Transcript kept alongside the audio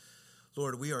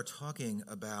Lord, we are talking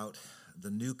about the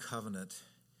new covenant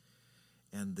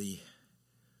and the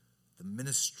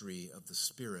ministry of the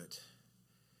Spirit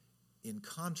in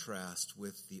contrast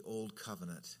with the old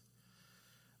covenant.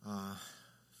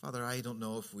 Father, I don't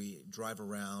know if we drive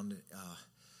around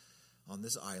on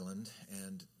this island,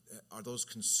 and are those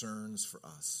concerns for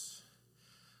us?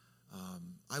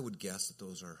 I would guess that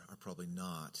those are probably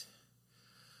not.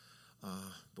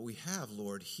 But we have,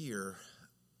 Lord, here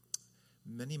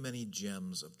many, many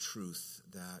gems of truth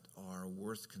that are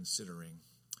worth considering.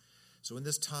 So in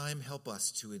this time, help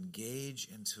us to engage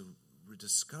and to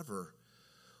rediscover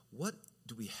what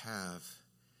do we have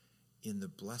in the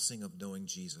blessing of knowing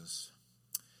Jesus.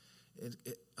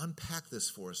 Unpack this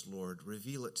for us, Lord.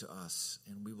 Reveal it to us,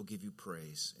 and we will give you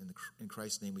praise. In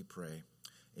Christ's name we pray.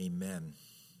 Amen.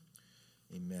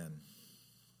 Amen.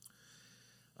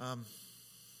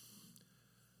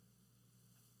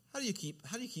 How do you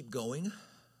keep going?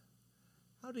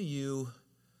 How do you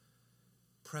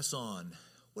press on?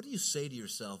 What do you say to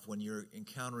yourself when you're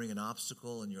encountering an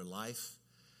obstacle in your life?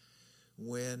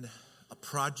 When a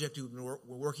project you've been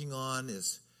working on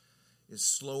is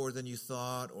slower than you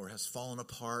thought or has fallen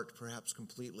apart perhaps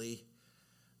completely?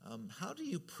 How do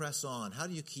you press on? How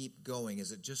do you keep going?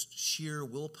 Is it just sheer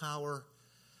willpower?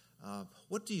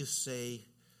 What do you say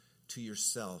to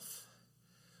yourself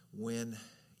when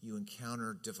you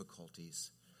encounter difficulties?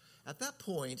 At that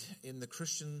point in the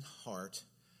Christian heart,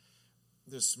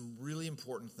 there's some really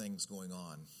important things going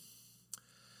on.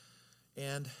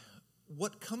 And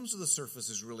what comes to the surface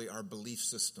is really our belief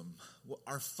system,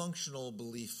 our functional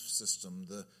belief system,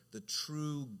 the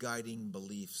true guiding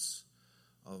beliefs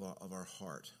of our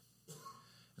heart.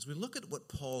 As we look at what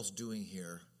Paul's doing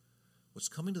here, what's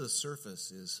coming to the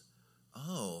surface is,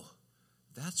 oh,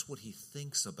 that's what he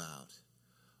thinks about.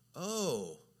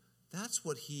 Oh, that's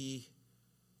what he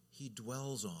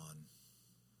dwells on.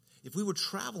 If we were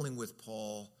traveling with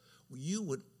Paul, you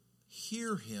would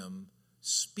hear him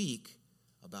speak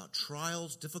about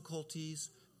trials, difficulties,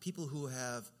 people who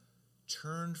have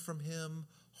turned from him,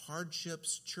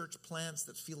 hardships, church plants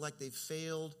that feel like they've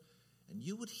failed, and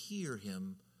you would hear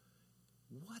him,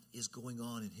 what is going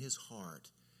on in his heart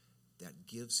that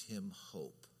gives him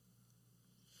hope.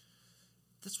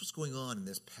 That's what's going on in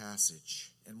this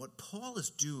passage. And what Paul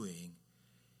is doing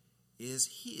is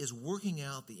he is working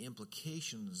out the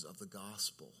implications of the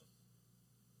gospel.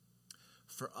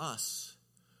 For us,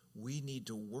 we need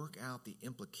to work out the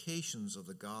implications of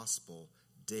the gospel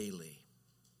daily.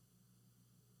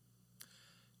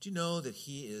 Do you know that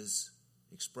he is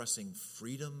expressing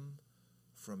freedom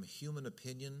from human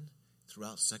opinion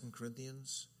throughout 2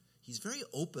 Corinthians? He's very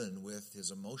open with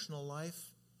his emotional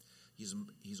life.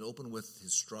 He's open with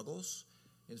his struggles.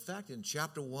 In fact, in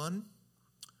chapter 1,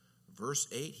 verse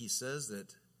 8, he says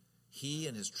that he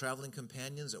and his traveling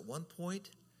companions at one point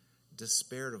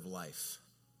despaired of life.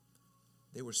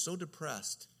 They were so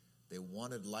depressed, they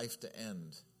wanted life to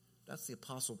end. That's the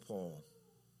Apostle Paul.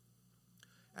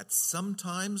 At some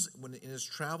times, when in his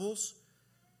travels,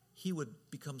 he would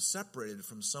become separated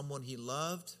from someone he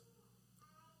loved,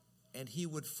 and he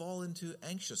would fall into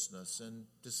anxiousness and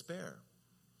despair.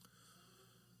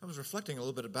 I was reflecting a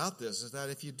little bit about this, is that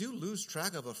if you do lose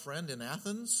track of a friend in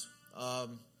Athens,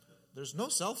 there's no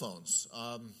cell phones.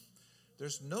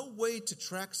 There's no way to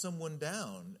track someone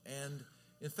down. And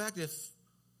in fact, if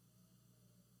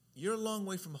you're a long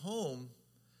way from home,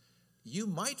 you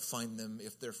might find them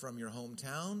if they're from your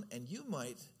hometown, and you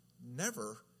might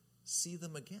never see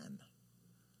them again.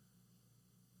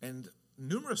 And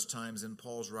numerous times in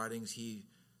Paul's writings, he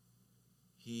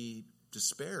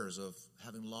despairs of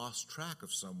having lost track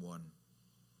of someone.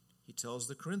 He tells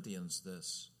the Corinthians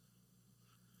this.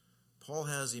 Paul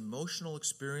has emotional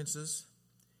experiences,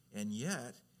 and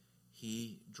yet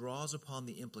he draws upon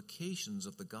the implications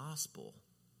of the gospel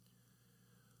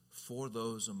for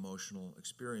those emotional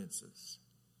experiences.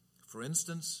 For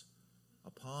instance,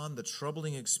 upon the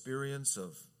troubling experience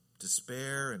of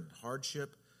despair and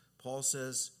hardship, Paul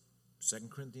says, 2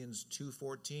 Corinthians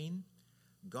 2:14,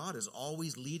 God is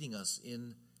always leading us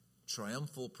in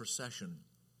triumphal procession.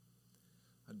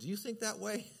 Do you think that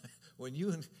way? When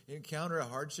you encounter a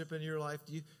hardship in your life,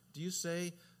 do you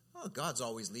say, oh, God's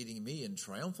always leading me in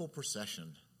triumphal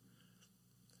procession?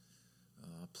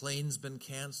 A plane's been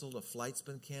canceled, a flight's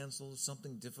been canceled,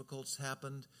 something difficult's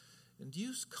happened. And do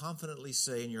you confidently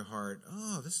say in your heart,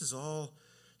 oh, this is all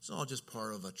just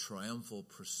part of a triumphal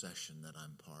procession that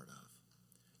I'm part of?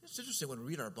 It's interesting when we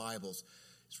read our Bibles.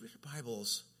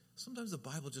 Sometimes the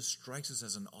Bible just strikes us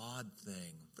as an odd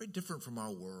thing, very different from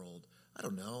our world. I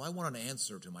don't know, I want an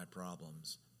answer to my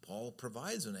problems. Paul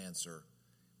provides an answer,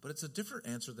 but it's a different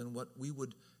answer than what we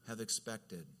would have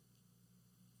expected.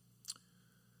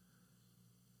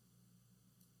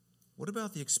 What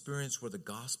about the experience where the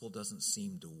gospel doesn't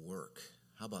seem to work?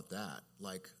 How about that?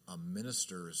 Like a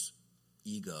minister's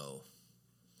ego.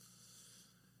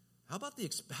 How about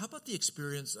the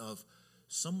experience of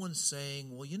someone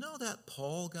saying, well, you know that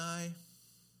Paul guy?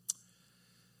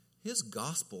 His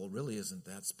gospel really isn't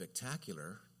that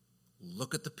spectacular.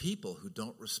 Look at the people who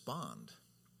don't respond.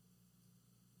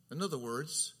 In other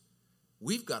words,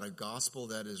 we've got a gospel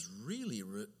that is really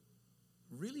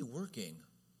working.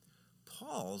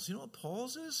 Paul's, you know what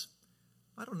Paul's is?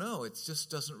 I don't know. It just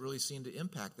doesn't really seem to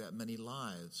impact that many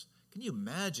lives. Can you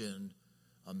imagine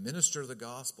a minister of the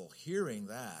gospel hearing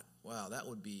that? Wow, that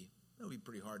would be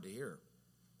pretty hard to hear.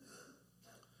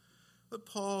 But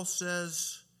Paul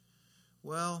says,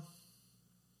 well,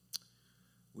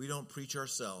 we don't preach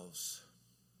ourselves,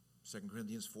 2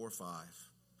 Corinthians 4:5,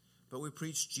 but we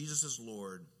preach Jesus as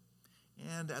Lord.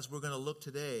 And as we're going to look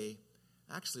today,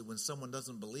 actually, when someone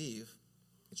doesn't believe,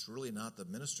 it's really not the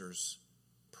minister's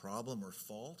problem or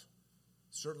fault.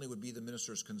 It certainly would be the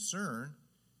minister's concern.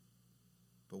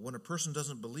 But when a person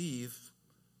doesn't believe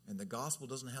and the gospel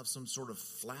doesn't have some sort of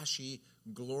flashy,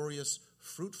 glorious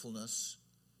fruitfulness,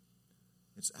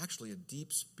 it's actually a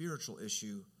deep spiritual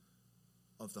issue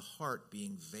of the heart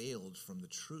being veiled from the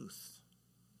truth.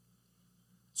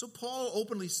 So Paul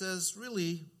openly says,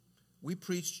 really, we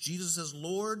preach Jesus as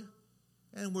Lord,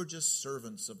 and we're just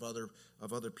servants of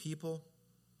other people.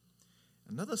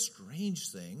 Another strange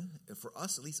thing, for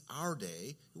us, at least our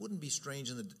day, it wouldn't be strange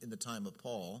in the time of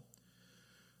Paul.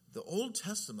 The Old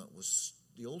Testament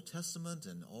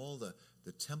and all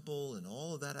the temple and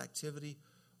all of that activity,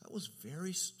 that was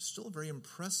still very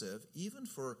impressive, even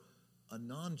for a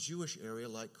non-Jewish area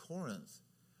like Corinth.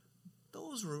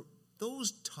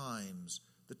 Those times,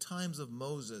 the times of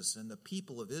Moses and the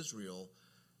people of Israel,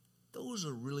 those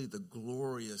are really the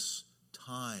glorious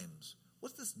times.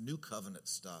 What's this new covenant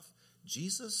stuff?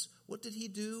 Jesus, what did he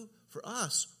do? For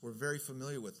us, we're very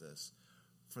familiar with this.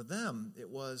 For them, it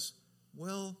was,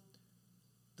 well,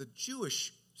 the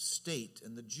Jewish state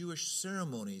and the Jewish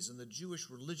ceremonies and the Jewish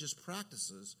religious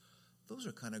practices, those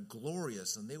are kind of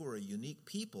glorious, and they were a unique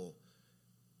people.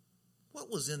 What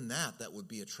was in that would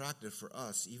be attractive for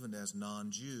us, even as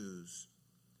non-Jews?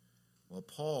 Well,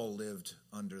 Paul lived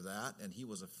under that, and he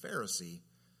was a Pharisee.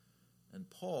 And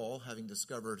Paul, having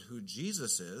discovered who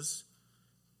Jesus is,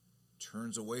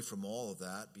 turns away from all of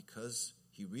that because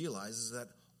he realizes that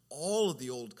all of the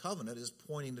old covenant is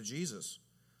pointing to Jesus.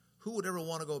 Who would ever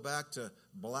want to go back to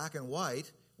black and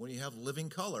white when you have living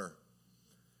color?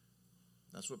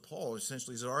 That's what Paul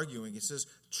essentially is arguing. He says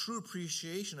true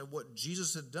appreciation of what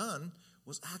Jesus had done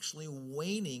was actually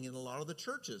waning in a lot of the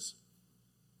churches.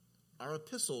 Our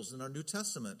epistles in our New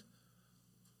Testament,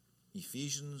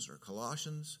 Ephesians or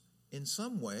Colossians, in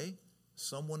some way,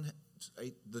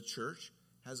 the church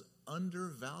has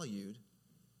undervalued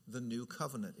the new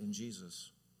covenant in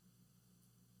Jesus.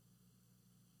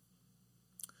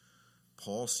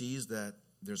 Paul sees that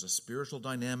there's a spiritual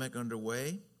dynamic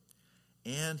underway,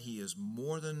 and he is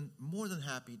more than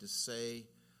happy to say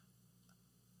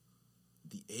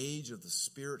the age of the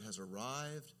Spirit has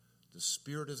arrived, the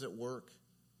Spirit is at work,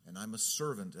 and I'm a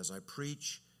servant as I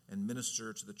preach and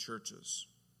minister to the churches.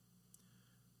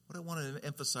 What I want to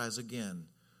emphasize again,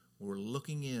 we're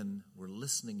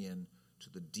listening in to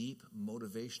the deep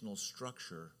motivational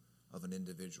structure of an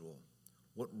individual.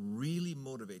 What really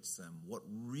motivates them, what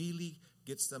really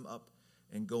gets them up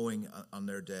and going on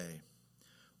their day.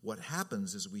 What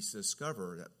happens is we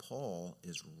discover that Paul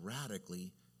is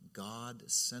radically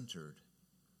God-centered.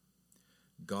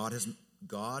 God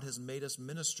has made us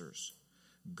ministers.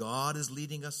 God is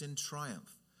leading us in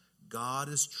triumph. God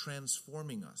is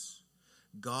transforming us.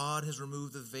 God has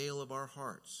removed the veil of our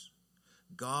hearts.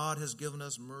 God has given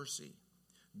us mercy.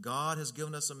 God has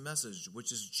given us a message,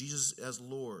 which is Jesus as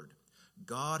Lord.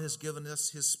 God has given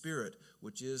us his Spirit,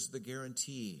 which is the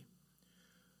guarantee.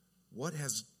 What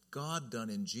has God done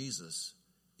in Jesus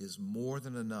is more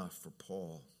than enough for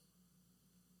Paul.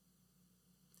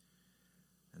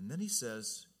 And then he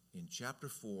says in chapter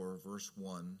 4, verse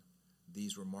 1,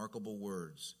 these remarkable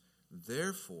words,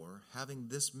 "Therefore, having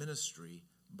this ministry,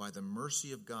 by the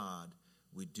mercy of God,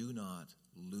 we do not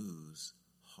lose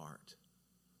heart."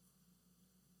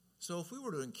 So if we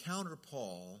were to encounter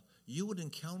Paul, you would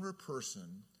encounter a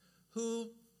person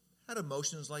who had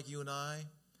emotions like you and I,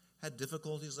 had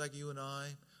difficulties like you and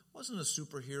I, wasn't a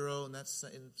superhero, and that's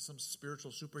some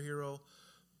spiritual superhero,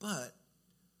 but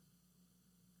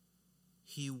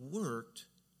he worked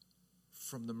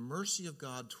from the mercy of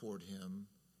God toward him,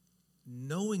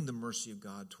 knowing the mercy of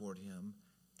God toward him,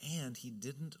 and he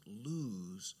didn't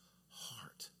lose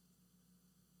heart.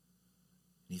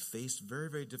 And he faced very,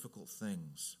 very difficult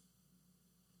things.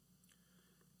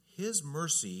 His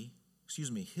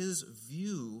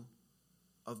view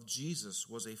of Jesus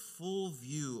was a full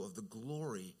view of the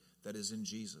glory that is in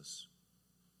Jesus.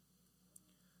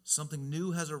 Something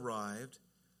new has arrived.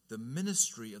 The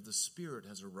ministry of the Spirit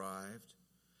has arrived.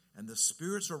 And the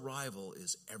Spirit's arrival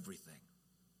is everything.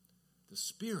 The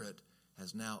Spirit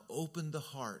has now opened the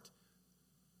heart.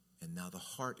 And now the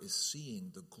heart is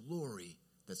seeing the glory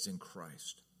that's in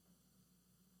Christ.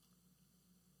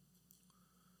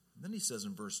 And then he says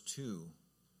in verse 2,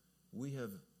 we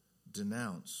have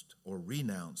denounced or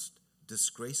renounced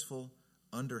disgraceful,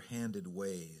 underhanded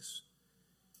ways.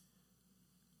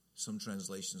 Some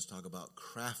translations talk about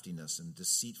craftiness and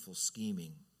deceitful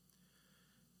scheming.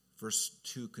 Verse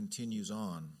 2 continues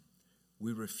on.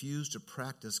 We refuse to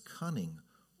practice cunning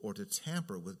or to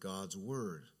tamper with God's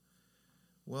word.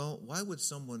 Well, why would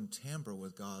someone tamper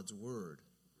with God's word?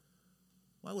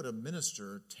 Why would a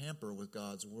minister tamper with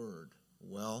God's word?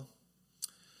 Well,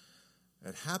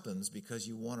 it happens because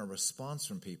you want a response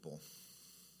from people.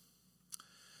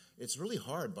 It's really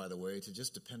hard, by the way, to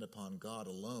just depend upon God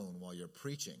alone while you're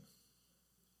preaching.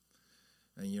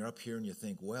 And you're up here and you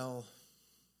think, well,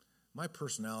 my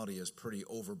personality is pretty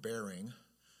overbearing,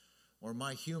 or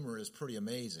my humor is pretty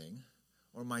amazing,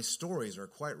 or my stories are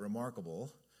quite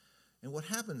remarkable. And what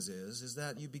happens is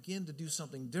that you begin to do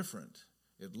something different.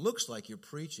 It looks like you're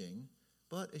preaching,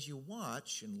 but as you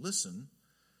watch and listen,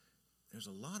 there's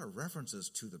a lot of references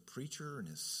to the preacher and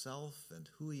his self and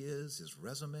who he is, his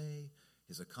resume,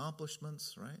 his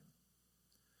accomplishments, right?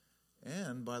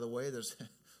 And, by the way, there's,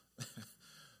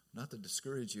 not to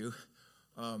discourage you,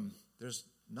 there's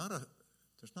not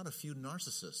a few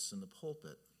narcissists in the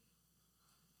pulpit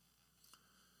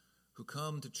who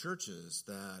come to churches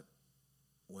that,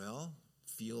 well,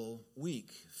 feel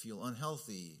weak, feel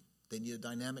unhealthy. They need a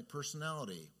dynamic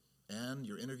personality. And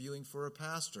you're interviewing for a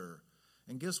pastor.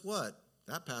 And guess what?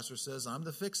 That pastor says, I'm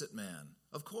the fix-it man.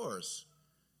 Of course.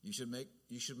 You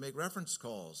should make reference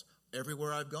calls.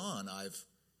 Everywhere I've gone, I've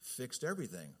fixed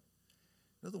everything.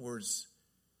 In other words,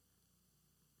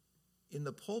 in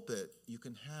the pulpit, you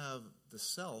can have the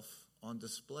self on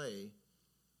display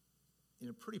in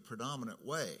a pretty predominant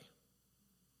way.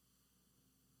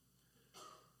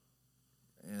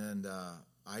 And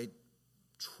I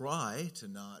try to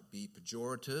not be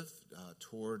pejorative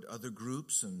toward other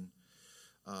groups,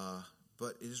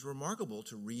 but it is remarkable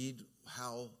to read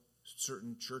how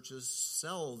certain churches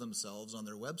sell themselves on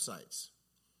their websites.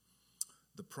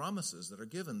 The promises that are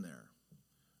given there.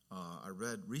 I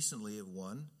read recently of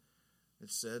one.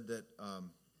 It said that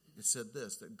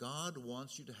that God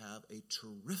wants you to have a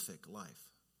terrific life.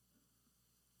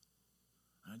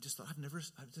 And I just thought,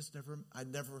 I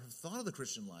never have thought of the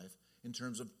Christian life in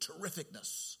terms of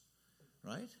terrificness,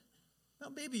 right? Now,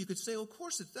 maybe you could say, of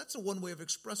course, that's a one way of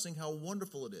expressing how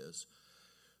wonderful it is.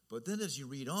 But then as you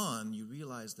read on, you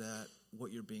realize that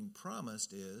what you're being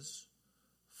promised is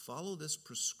follow this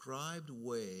prescribed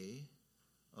way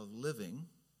of living,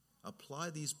 apply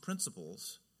these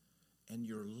principles, and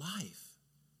your life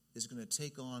is going to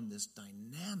take on this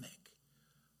dynamic.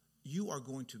 You are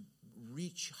going to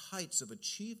reach heights of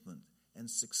achievement and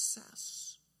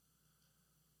success.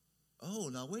 Oh,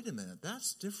 now wait a minute.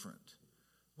 That's different.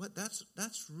 What? That's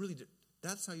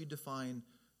how you define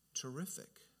terrific.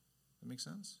 That make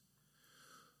sense?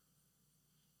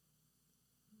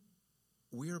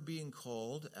 We are being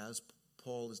called, as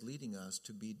Paul is leading us,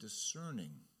 to be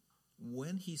discerning.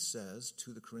 When he says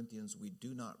to the Corinthians, we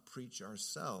do not preach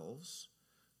ourselves,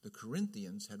 the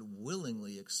Corinthians had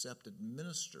willingly accepted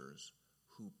ministers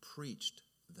who preached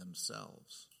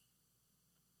themselves.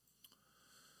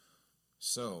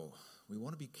 So, we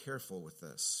want to be careful with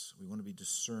this. We want to be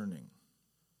discerning.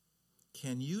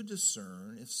 Can you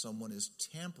discern if someone is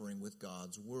tampering with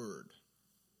God's word?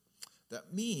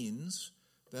 That means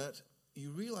that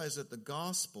you realize that the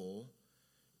gospel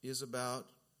is about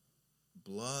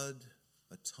blood,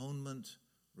 atonement,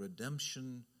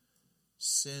 redemption,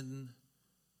 sin,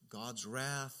 God's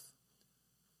wrath,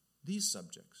 these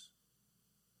subjects.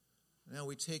 Now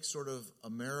we take sort of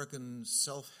American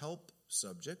self-help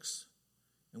subjects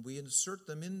and we insert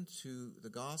them into the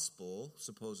gospel,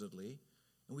 supposedly,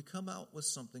 and we come out with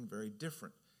something very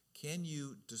different. Can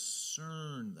you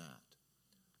discern that?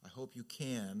 I hope you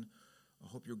can. I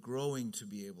hope you're growing to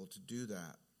be able to do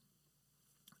that.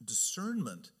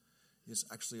 Discernment is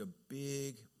actually a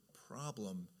big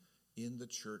problem in the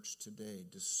church today.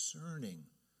 Discerning.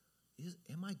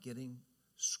 Am I getting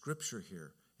scripture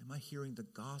here? Am I hearing the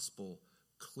gospel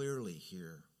clearly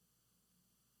here?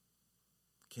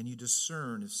 Can you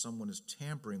discern if someone is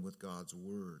tampering with God's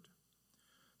word?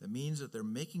 That means that they're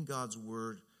making God's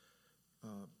word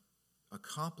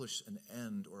accomplish an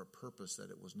end or a purpose that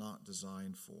it was not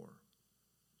designed for.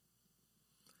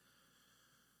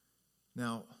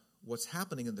 Now, what's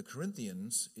happening in the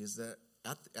Corinthians is that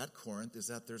at Corinth is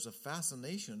that there's a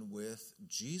fascination with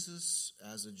Jesus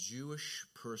as a Jewish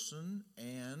person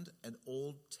and an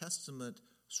Old Testament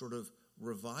sort of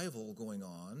revival going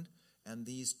on, and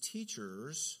these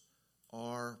teachers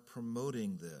are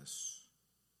promoting this.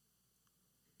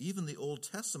 Even the Old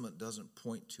Testament doesn't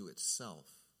point to itself.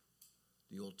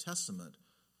 The Old Testament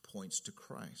points to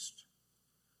Christ.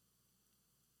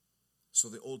 So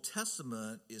the Old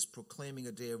Testament is proclaiming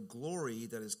a day of glory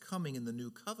that is coming in the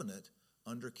new covenant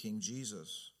under King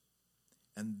Jesus.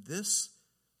 And this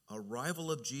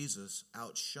arrival of Jesus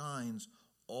outshines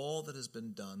all that has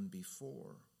been done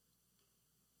before.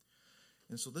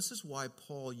 And so this is why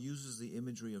Paul uses the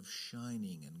imagery of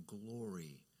shining and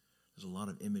glory. There's a lot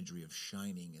of imagery of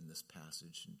shining in this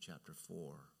passage in chapter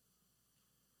 4.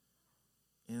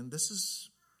 And this is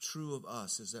true of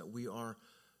us, is that we are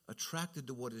attracted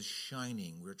to what is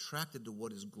shining. We're attracted to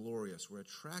what is glorious. We're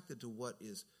attracted to what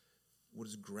is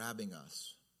grabbing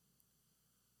us.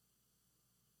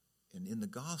 And in the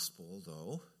gospel,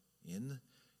 though, in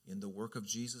the work of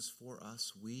Jesus for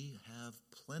us, we have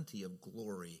plenty of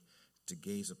glory to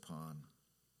gaze upon.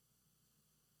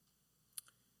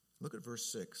 Look at verse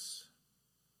 6.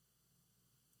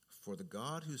 For the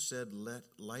God who said, "Let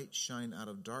light shine out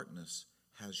of darkness,"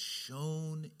 has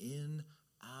shone in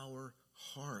our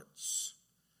hearts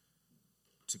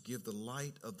to give the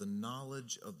light of the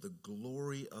knowledge of the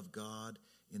glory of God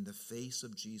in the face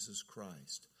of Jesus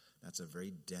Christ. That's a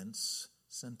very dense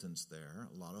sentence there,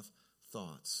 a lot of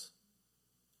thoughts.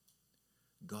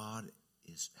 God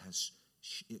is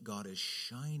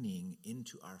shining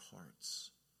into our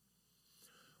hearts.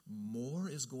 More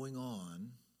is going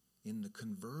on in the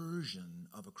conversion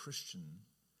of a Christian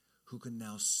who can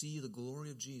now see the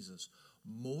glory of Jesus.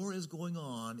 More is going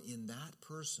on in that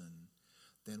person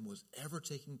than was ever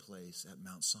taking place at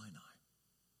Mount Sinai.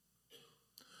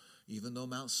 Even though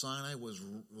Mount Sinai was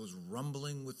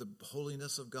rumbling with the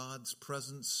holiness of God's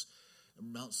presence,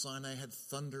 Mount Sinai had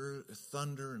thunder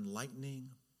and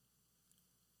lightning,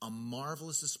 a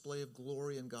marvelous display of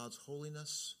glory and God's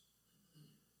holiness,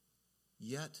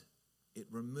 yet it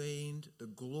remained, the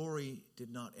glory did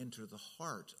not enter the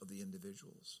heart of the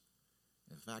individuals.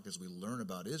 In fact, as we learn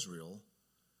about Israel,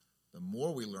 the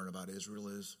more we learn about Israel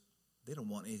is they don't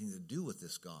want anything to do with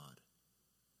this God.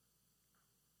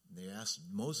 They asked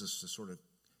Moses to sort of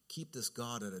keep this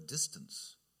God at a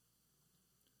distance.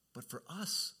 But for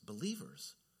us,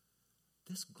 believers,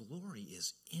 this glory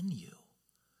is in you.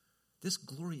 This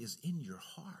glory is in your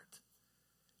heart.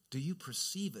 Do you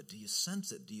perceive it? Do you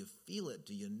sense it? Do you feel it?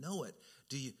 Do you know it?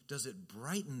 Does it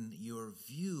brighten your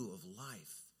view of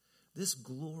life? This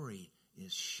glory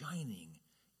is shining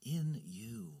in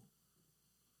you.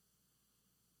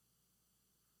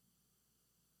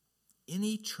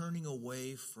 Any turning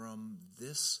away from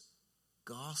this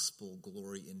gospel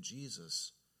glory in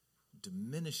Jesus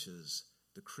diminishes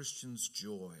the Christian's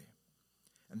joy.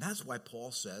 And that's why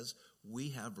Paul says,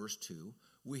 verse 2,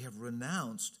 we have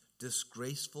renounced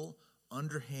disgraceful,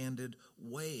 underhanded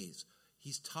ways.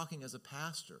 He's talking as a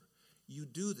pastor. You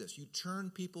do this. You turn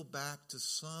people back to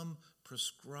some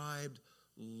prescribed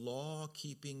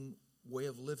law-keeping way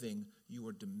of living. You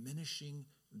are diminishing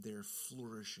their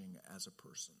flourishing as a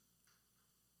person.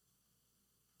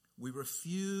 We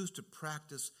refuse to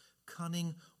practice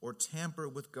cunning or tamper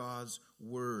with God's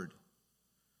word.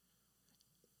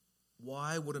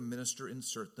 Why would a minister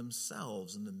insert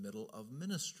themselves in the middle of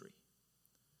ministry?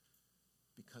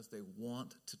 Because they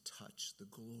want to touch the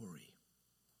glory.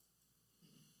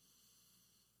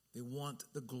 They want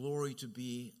the glory to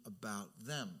be about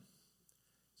them.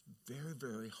 It's very,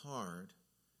 very hard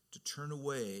to turn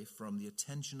away from the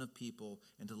attention of people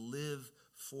and to live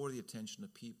for the attention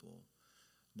of people.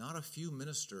 Not a few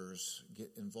ministers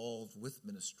get involved with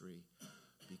ministry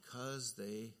because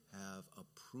they have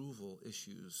approval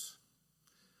issues.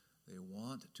 They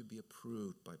want to be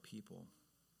approved by people.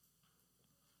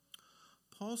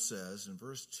 Paul says in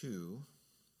verse 2,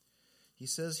 he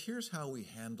says, here's how we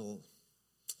handle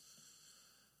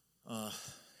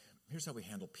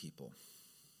people.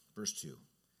 Verse 2.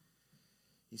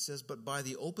 He says, but by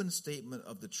the open statement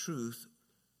of the truth,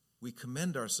 we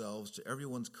commend ourselves to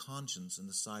everyone's conscience in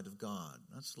the sight of God.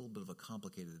 That's a little bit of a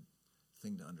complicated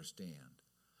thing to understand.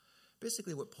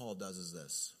 Basically what Paul does is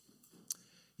this.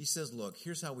 He says, look,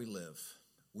 here's how we live.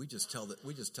 We just tell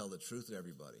the truth to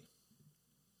everybody.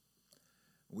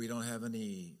 We don't have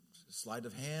any sleight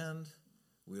of hand.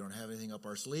 We don't have anything up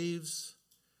our sleeves.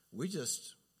 We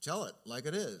just tell it like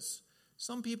it is.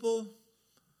 Some people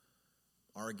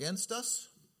are against us,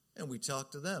 and we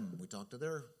talk to them. We talk to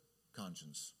their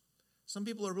conscience. Some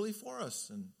people are really for us,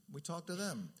 and we talk to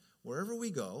them. Wherever we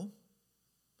go,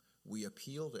 we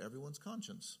appeal to everyone's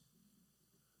conscience.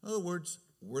 In other words,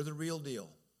 we're the real deal.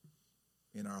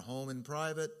 In our home, in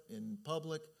private, in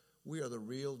public, we are the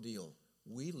real deal.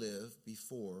 We live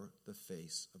before the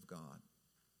face of God.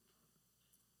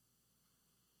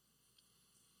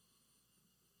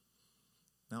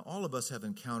 Now, all of us have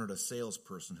encountered a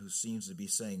salesperson who seems to be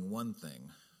saying one thing,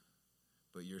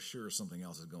 but you're sure something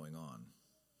else is going on.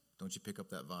 Don't you pick up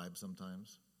that vibe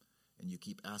sometimes? And you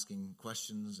keep asking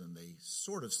questions, and they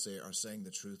sort of are saying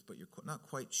the truth, but you're not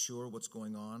quite sure what's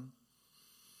going on.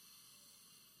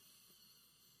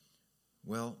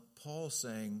 Well, Paul's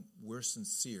saying we're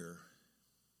sincere,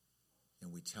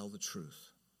 and we tell the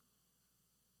truth.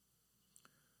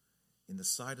 In the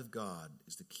sight of God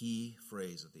is the key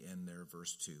phrase at the end there,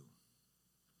 verse 2.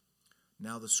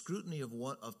 Now, the scrutiny of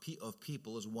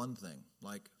people is one thing,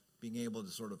 like being able to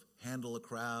sort of handle a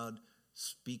crowd,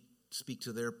 speak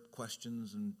to their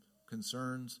questions and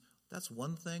concerns. That's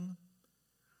one thing.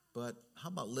 But how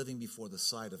about living before the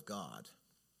sight of God?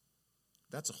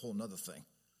 That's a whole other thing.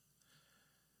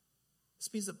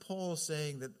 This means that Paul is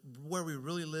saying that where we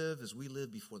really live is we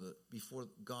live before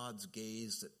God's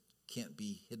gaze that can't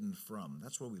be hidden from.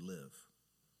 That's where we live.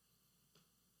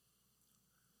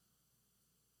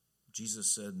 Jesus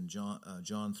said in John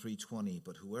 3:20,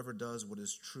 but whoever does what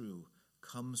is true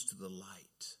comes to the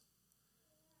light.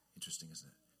 Interesting, isn't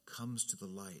it? Comes to the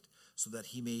light, so that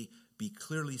it may be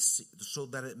clearly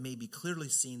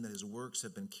seen that his works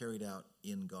have been carried out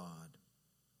in God.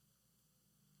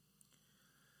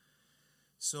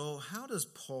 So how does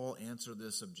Paul answer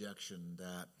this objection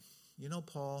that,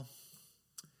 Paul,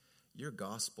 your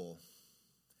gospel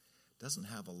doesn't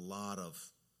have a lot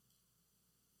of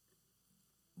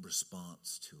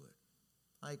response to it?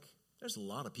 Like, there's a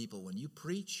lot of people, when you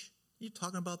preach, you're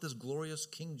talking about this glorious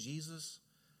King Jesus.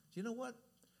 Do you know what?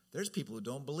 There's people who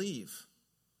don't believe.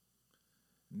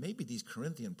 Maybe these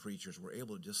Corinthian preachers were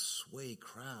able to just sway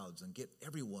crowds and get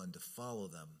everyone to follow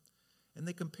them. And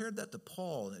they compared that to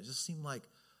Paul, and it just seemed like,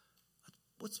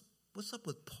 what's up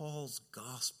with Paul's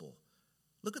gospel?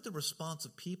 Look at the response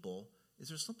of people. Is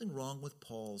there something wrong with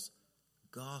Paul's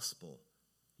gospel?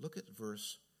 Look at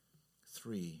verse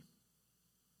 3.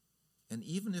 And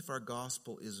even if our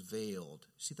gospel is veiled,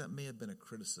 see, that may have been a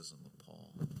criticism of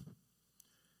Paul.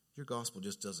 Your gospel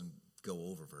just doesn't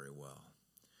go over very well.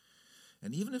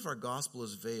 And even if our gospel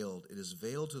is veiled, it is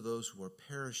veiled to those who are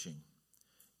perishing.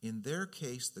 In their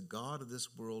case, the God of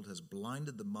this world has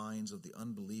blinded the minds of the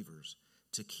unbelievers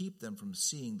to keep them from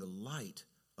seeing the light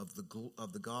of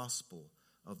the gospel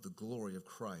of the glory of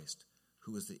Christ,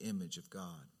 who is the image of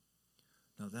God.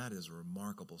 Now that is a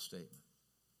remarkable statement.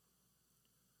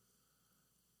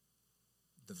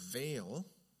 The veil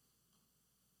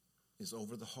is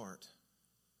over the heart.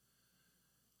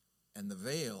 And the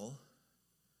veil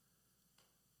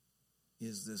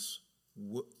is this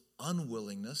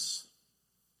unwillingness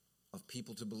of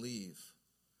people to believe.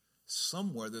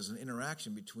 Somewhere there's an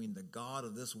interaction between the God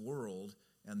of this world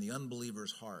and the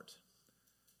unbeliever's heart.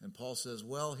 And Paul says,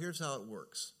 well, here's how it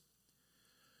works.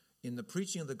 In the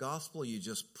preaching of the gospel, you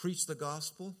just preach the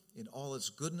gospel in all its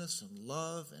goodness and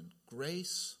love and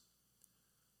grace.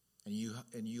 And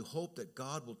you hope that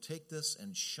God will take this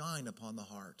and shine upon the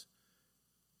heart.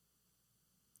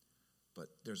 But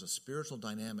there's a spiritual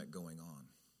dynamic going on.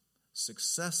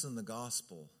 Success in the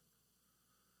gospel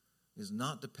is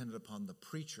not dependent upon the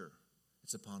preacher.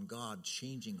 It's upon God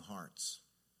changing hearts.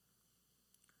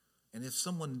 And if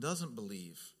someone doesn't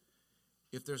believe,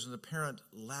 if there's an apparent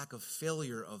lack of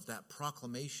failure of that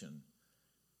proclamation,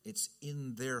 it's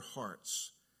in their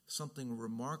hearts. Something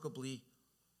remarkably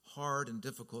hard and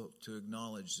difficult to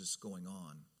acknowledge is going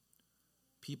on.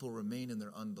 People remain in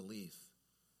their unbelief.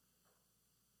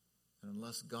 And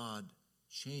unless God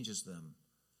changes them,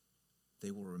 they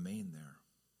will remain there.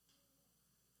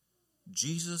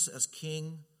 Jesus as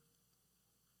King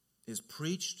is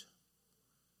preached,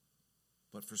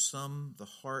 but for some, the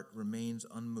heart remains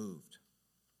unmoved.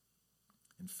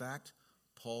 In fact,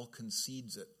 Paul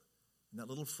concedes it in that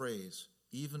little phrase,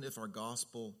 even if our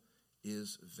gospel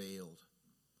is veiled.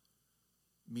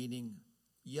 Meaning,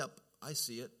 yep, I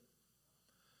see it.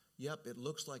 Yep, it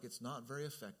looks like it's not very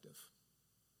effective.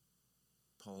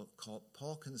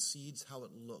 Paul concedes how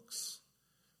it looks,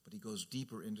 but he goes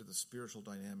deeper into the spiritual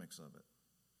dynamics of it.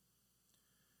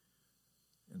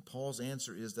 And Paul's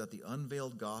answer is that the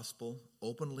unveiled gospel,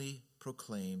 openly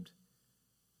proclaimed,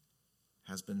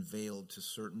 has been veiled to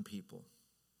certain people.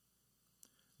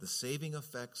 The saving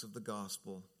effects of the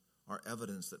gospel are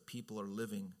evidence that people are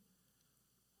living.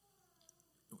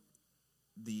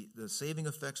 The saving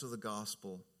effects of the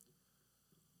gospel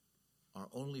are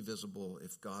only visible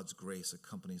if God's grace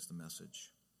accompanies the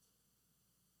message.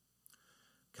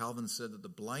 Calvin said that the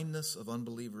blindness of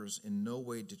unbelievers in no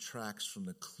way detracts from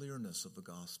the clearness of the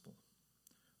gospel.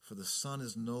 For the sun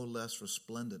is no less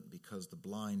resplendent because the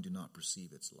blind do not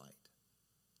perceive its light.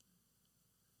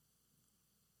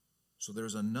 So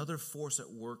there's another force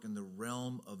at work in the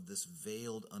realm of this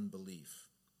veiled unbelief.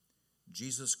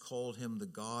 Jesus called him the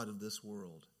God of this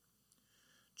world.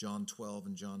 John 12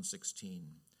 and John 16.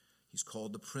 He's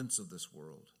called the prince of this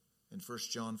world. In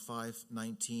 1 John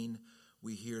 5:19,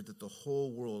 we hear that the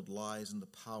whole world lies in the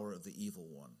power of the evil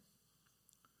one.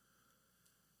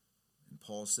 And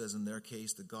Paul says in their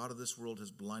case, the God of this world has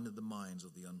blinded the minds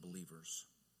of the unbelievers.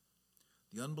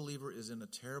 The unbeliever is in a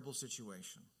terrible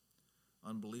situation.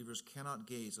 Unbelievers cannot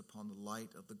gaze upon the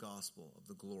light of the gospel of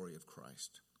the glory of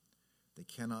Christ. They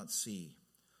cannot see.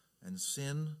 And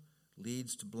sin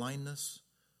leads to blindness,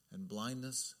 and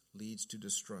blindness leads to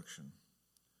destruction.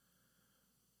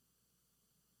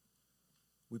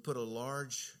 We put a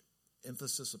large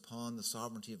emphasis upon the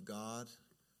sovereignty of God,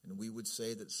 and we would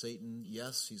say that Satan,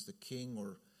 yes, he's the king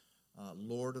or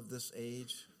lord of this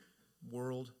age,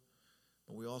 world,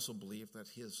 but we also believe that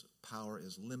his power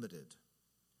is limited,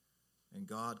 and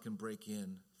God can break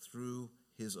in through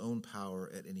his own power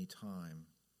at any time.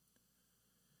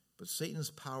 But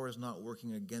Satan's power is not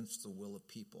working against the will of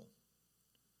people.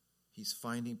 He's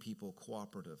finding people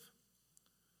cooperative.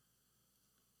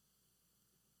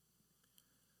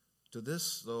 To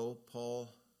this, though,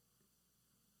 Paul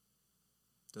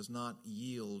does not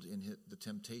yield in the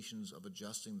temptations of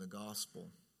adjusting the gospel.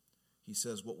 He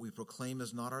says, what we proclaim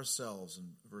is not ourselves, in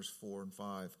verse 4 and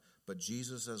 5, but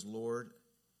Jesus as Lord,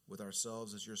 with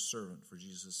ourselves as your servant for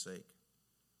Jesus' sake.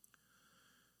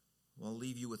 Well, I'll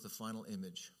leave you with the final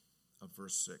image of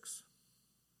verse 6.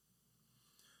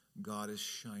 God is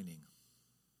shining.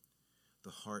 The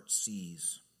heart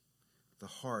sees. The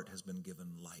heart has been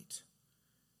given light.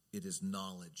 It is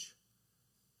knowledge.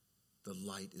 The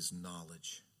light is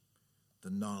knowledge.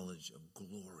 The knowledge of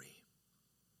glory.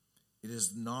 It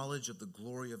is knowledge of the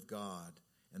glory of God,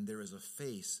 and there is a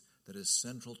face that is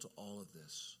central to all of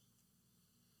this.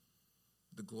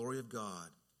 The glory of God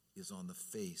is on the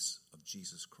face of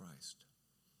Jesus Christ.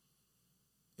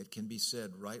 It can be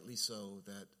said, rightly so,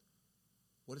 that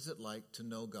what is it like to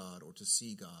know God or to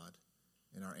see God?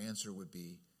 And our answer would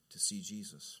be to see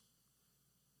Jesus.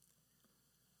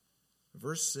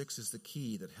 Verse 6 is the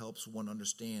key that helps one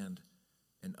understand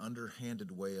an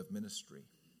underhanded way of ministry.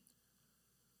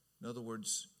 In other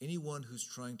words, anyone who's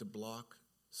trying to block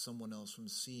someone else from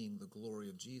seeing the glory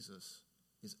of Jesus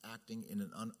is acting in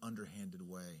an underhanded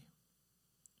way.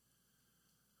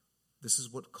 This is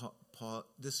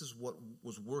what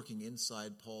was working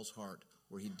inside Paul's heart,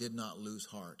 where he did not lose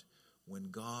heart.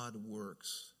 When God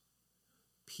works,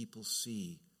 people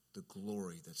see the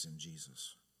glory that's in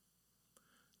Jesus.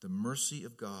 The mercy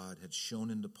of God had shone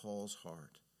into Paul's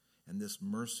heart, and this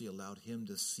mercy allowed him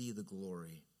to see the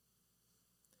glory.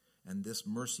 And this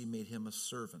mercy made him a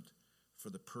servant for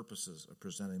the purposes of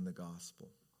presenting the gospel.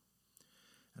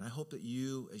 And I hope that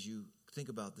you, as you think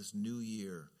about this new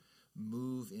year,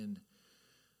 move in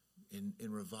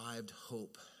revived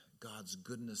hope, God's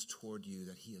goodness toward you,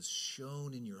 that he has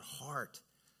shown in your heart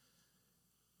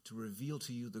to reveal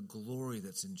to you the glory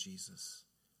that's in Jesus.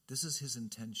 This is his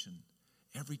intention.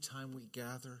 Every time we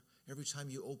gather, every time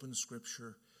you open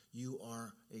Scripture, you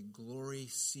are a glory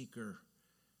seeker.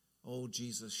 Oh,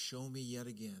 Jesus, show me yet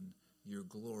again your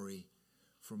glory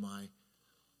for my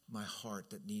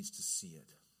heart that needs to see it.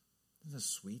 Isn't this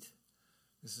sweet?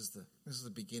 This is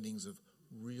the beginnings of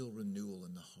real renewal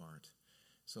in the heart.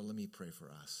 So let me pray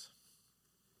for us.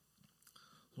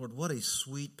 Lord, what a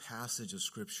sweet passage of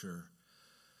Scripture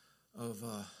of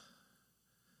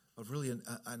really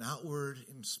an outward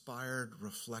inspired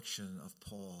reflection of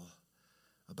Paul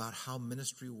about how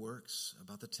ministry works,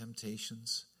 about the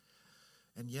temptations,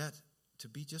 and yet to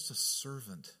be just a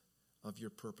servant of your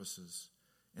purposes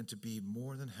and to be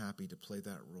more than happy to play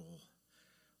that role.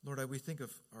 Lord, we think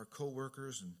of our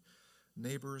co-workers and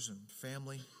neighbors and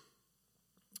family.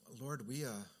 Lord, we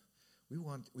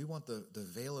want the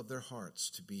veil of their hearts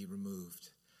to be removed.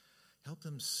 Help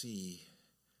them see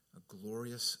a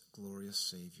glorious, glorious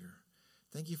Savior.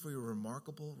 Thank you for your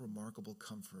remarkable, remarkable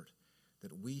comfort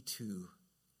that we too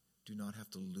do not have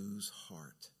to lose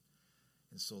heart.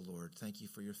 And so, Lord, thank you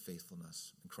for your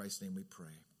faithfulness. In Christ's name we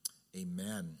pray.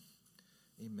 Amen.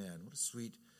 Amen. What a sweet